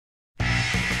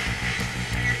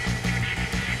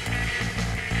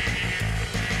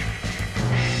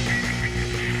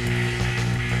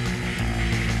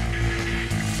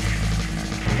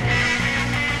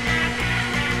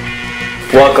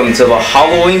Welcome to the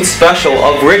Halloween special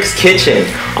of Rick's Kitchen.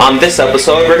 On this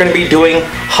episode, we're going to be doing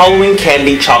Halloween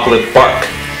candy chocolate bark.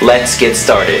 Let's get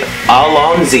started.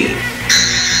 Allonsy.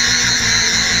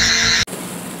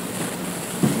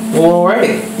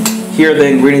 Alrighty, here are the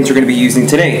ingredients we're going to be using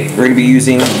today. We're going to be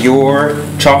using your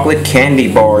chocolate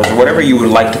candy bars, whatever you would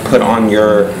like to put on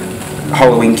your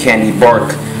Halloween candy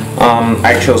bark.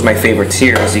 I chose my favorites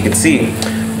here, as you can see.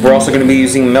 We're also going to be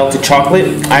using melted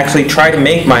chocolate. I actually tried to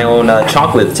make my own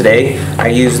chocolate today. I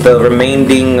used the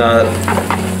remaining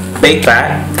bake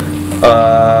fat,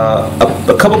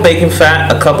 a cup of bacon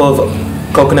fat, a cup of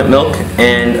coconut milk,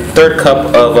 and a third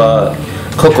cup of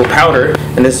cocoa powder,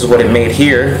 and this is what it made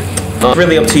here. It's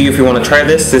really up to you if you want to try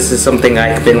this. This is something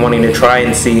I've been wanting to try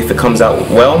and see if it comes out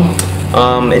well.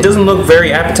 It doesn't look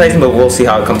very appetizing, but we'll see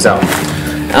how it comes out.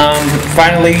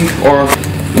 Finally, or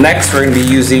next, we're going to be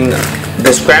using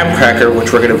this graham cracker,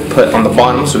 which we're going to put on the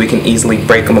bottom so we can easily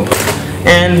break them apart.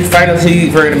 And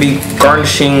finally, we're going to be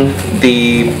garnishing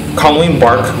the Halloween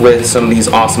bark with some of these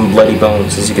awesome bloody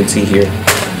bones, as you can see here.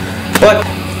 But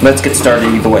let's get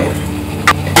started either way.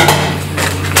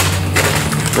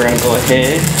 We're going to go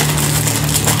ahead.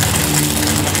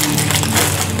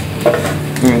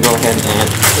 and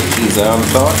take these out of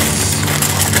the box.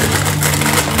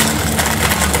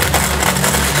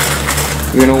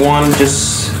 You're going to want to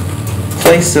just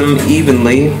place them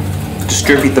evenly,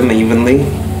 distribute them evenly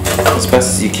as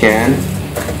best as you can.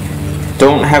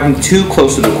 Don't have them too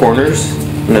close to the corners.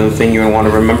 Another thing you're going to want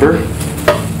to remember.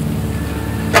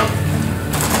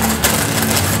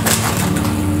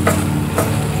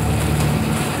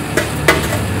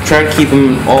 Try to keep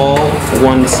them all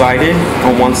one-sided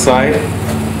on one side,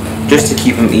 just to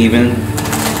keep them even.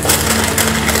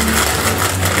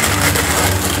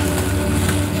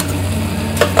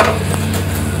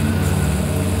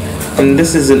 And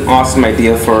this is an awesome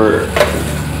idea for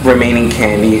remaining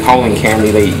candy, Halloween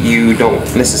candy that you don't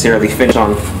necessarily finish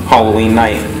on Halloween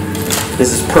night.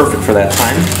 This is perfect for that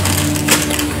time.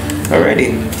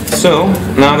 Alrighty, so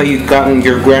now that you've gotten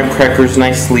your graham crackers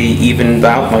nicely evened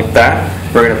out like that,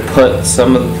 we're going to put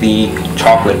some of the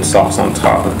chocolate sauce on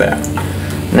top of that.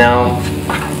 Now,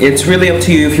 it's really up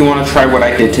to you if you want to try what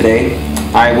I did today.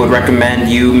 I would recommend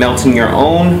you melting your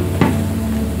own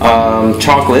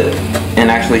chocolate and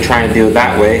actually trying to do it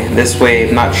that way. This way,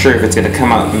 I'm not sure if it's going to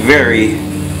come out very...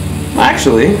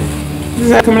 Actually,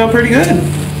 this is coming out pretty good.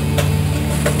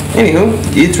 Anywho,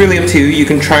 it's really up to you. You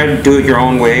can try to do it your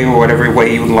own way or whatever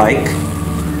way you would like.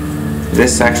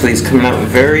 This actually is coming out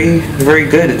very, very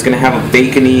good. It's going to have a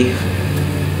bacony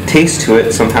taste to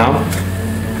it somehow.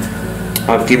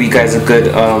 I'll give you guys a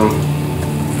good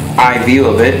eye view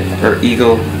of it, or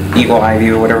eagle eye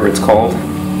view, or whatever it's called.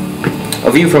 A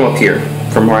view from up here,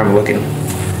 from where I'm looking.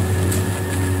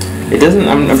 It doesn't.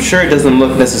 I'm sure it doesn't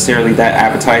look necessarily that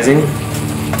appetizing,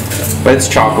 but it's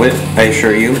chocolate, I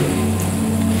assure you.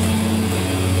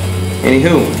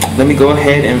 Anywho, let me go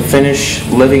ahead and finish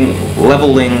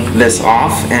leveling this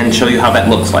off and show you how that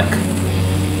looks like.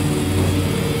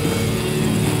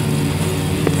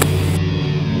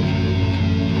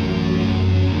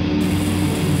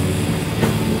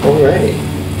 Alright,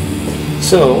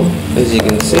 so as you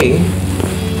can see,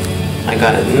 I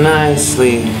got it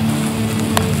nicely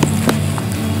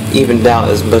evened out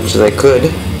as much as I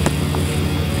could.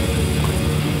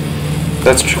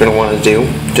 That's what you're going to want to do.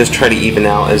 Just try to even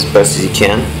out as best as you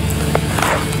can.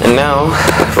 And now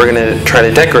we're going to try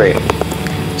to decorate.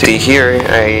 See here,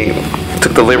 I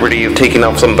took the liberty of taking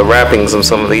off some of the wrappings of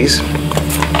some of these.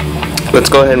 Let's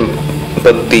go ahead and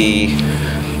put the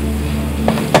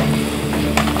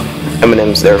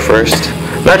M&Ms there first.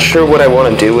 Not sure what I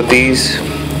want to do with these.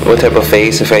 What type of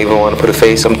face, if I even want to put a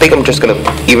face. I think I'm just going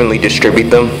to evenly distribute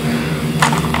them.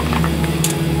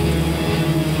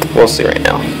 We'll see right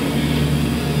now.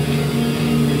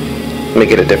 Let me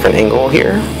get a different angle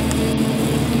here.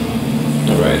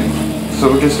 Alright, so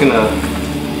we're just gonna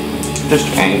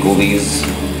angle these,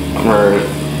 or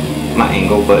not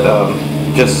angle, but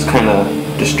just kind of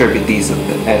distribute these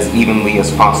as evenly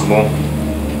as possible,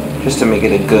 just to make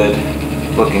it a good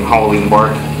looking Halloween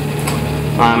bark.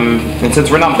 And since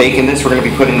we're not baking this, we're gonna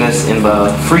be putting this in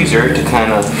the freezer to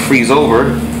kind of freeze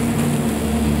over.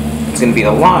 It's gonna be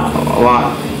a lot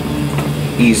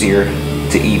easier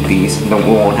to eat these. Then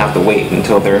we won't have to wait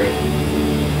until they're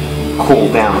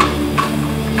cooled down.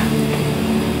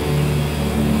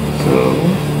 So,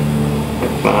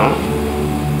 like that.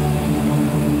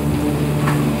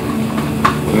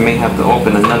 We may have to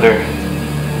open another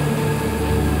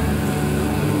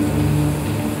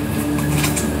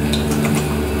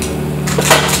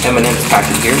M&M's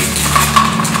packet here.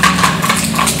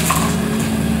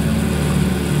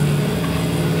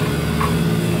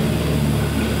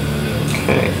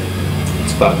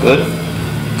 not good.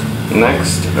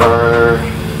 Next are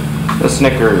the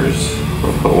Snickers.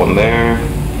 We'll put one there,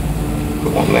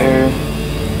 put one there,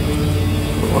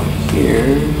 put one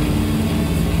here,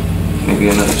 maybe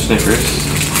another Snickers.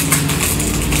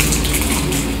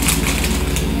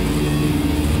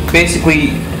 Basically,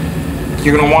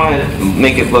 you're going to want to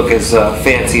make it look as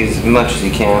fancy as much as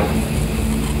you can.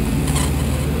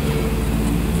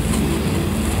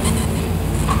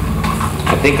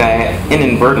 I think I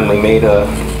inadvertently made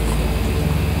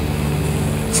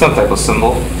some type of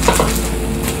symbol.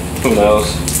 Who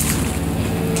knows?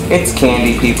 It's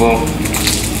candy, people.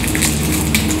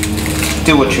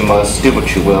 Do what you must, do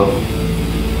what you will.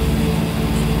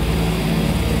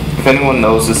 If anyone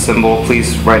knows this symbol,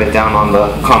 please write it down on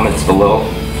the comments below.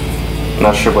 I'm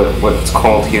not sure what it's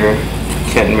called here.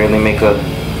 Can't really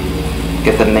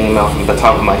get the name out from the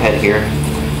top of my head here.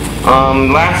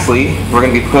 Lastly, we're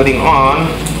going to be putting on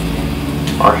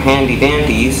our handy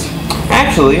dandies.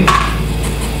 Actually,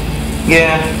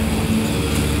 yeah,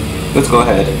 let's go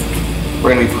ahead.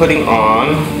 We're going to be putting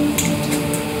on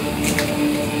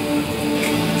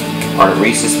our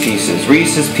Reese's Pieces.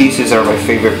 Reese's Pieces are my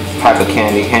favorite type of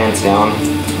candy, hands down.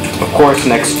 Of course,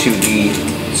 next to the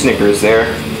Snickers there.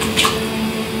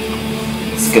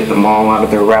 Let's get them all out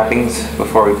of their wrappings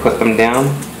before we put them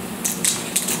down.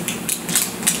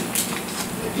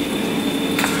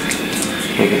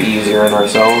 Make it easier on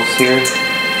ourselves here.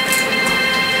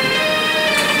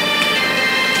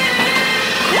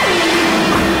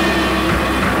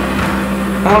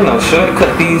 I don't know, should I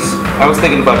cut these? I was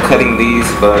thinking about cutting these,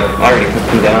 but I already put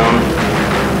them down.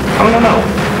 I don't know.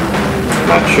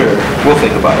 Not sure. We'll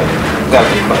think about it. Gotta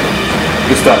think about it.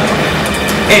 Good stuff.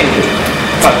 Anyway,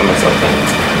 talking to myself then.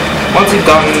 Once you've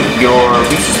gotten your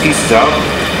Reese's Pieces out,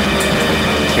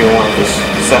 you want to just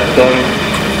set them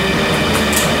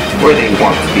where they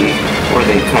want to be, where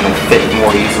they kind of fit more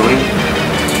easily.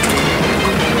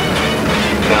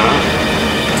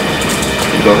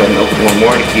 Go ahead and open one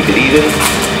more to keep it even.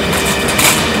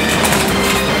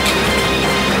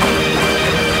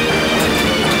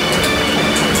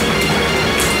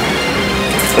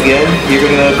 Again, you're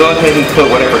gonna go ahead and put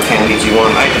whatever candies you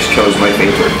want. I just chose my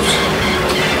favorites.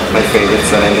 My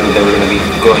favorites that I knew they were gonna be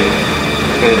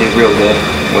gonna do real good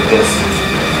with this.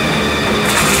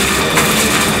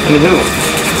 Anywho,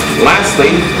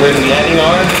 lastly, we're gonna be adding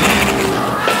our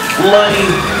bloody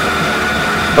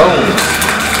bones.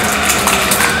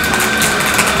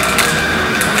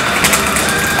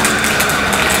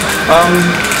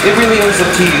 It really is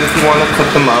up to you if you want to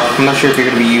cut them up. I'm not sure if you're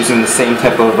going to be using the same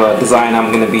type of design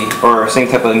I'm going to be, or same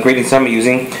type of ingredients I'm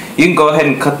using. You can go ahead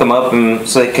and cut them up and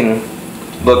so they can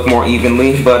look more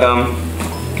evenly, but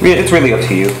it's really up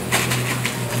to you.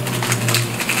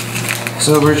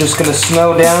 So we're just going to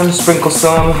snow down, sprinkle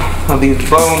some of these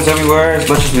bones everywhere as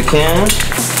much as we can.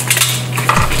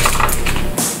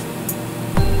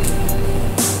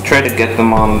 Try to get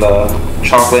them on the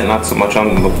chocolate, not so much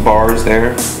on the bars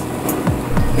there.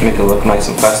 Make it look nice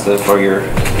and festive for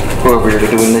whoever you're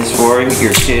doing this for,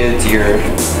 your kids, your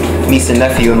niece and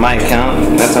nephew in my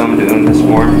account. That's how I'm doing this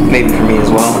for. Maybe for me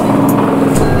as well.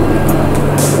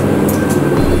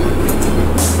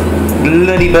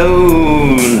 Bloody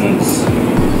bones.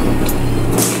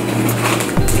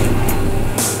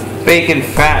 Bacon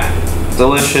fat.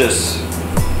 Delicious.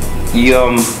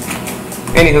 Yum.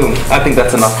 Anywho, I think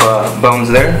that's enough bones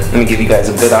there. Let me give you guys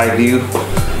a good eye view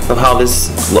of how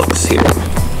this looks here.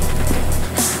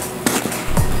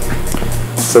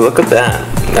 So look at that.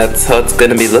 That's how it's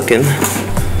gonna be looking.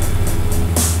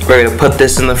 We're gonna put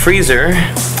this in the freezer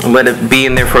and let it be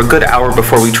in there for a good hour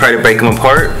before we try to break them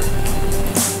apart.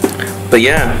 But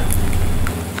yeah,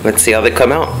 let's see how they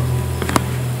come out.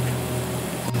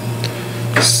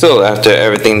 So after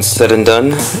everything's said and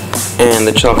done, and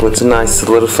the chocolate's nice,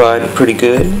 solidified, pretty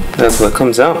good, that's what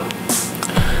comes out.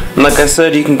 And like I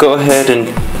said, you can go ahead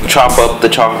and chop up the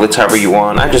chocolates however you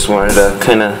want. I just wanted to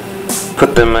kind of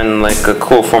put them in like a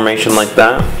cool formation like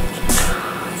that.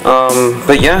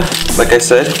 But yeah, like I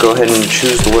said, go ahead and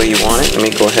choose the way you want it. Let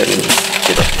me go ahead and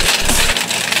get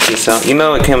this out. You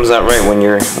know it comes out right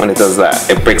when it does that.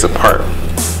 It breaks apart.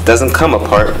 It doesn't come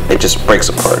apart, it just breaks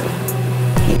apart.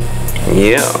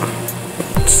 Yeah.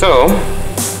 So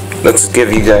let's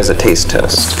give you guys a taste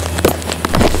test.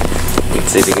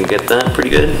 Let's see if you can get that pretty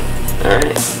good.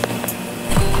 Alright.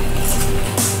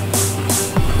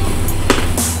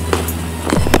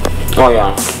 Oh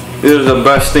yeah, this is the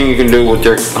best thing you can do with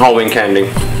your Halloween candy.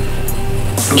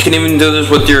 You can even do this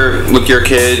with your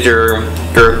kids, your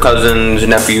cousins,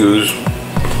 nephews.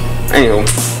 Anyway,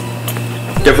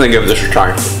 definitely give this a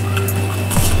try.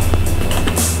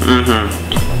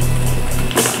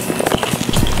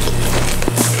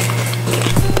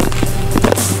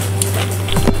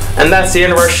 And that's the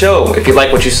end of our show. If you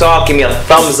like what you saw, give me a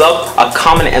thumbs up, a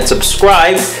comment, and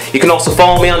subscribe. You can also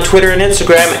follow me on Twitter and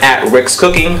Instagram at Rick's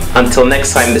Cooking. Until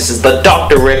next time, this is the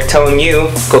Dr. Rick telling you,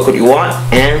 cook what you want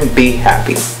and be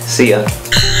happy. See ya.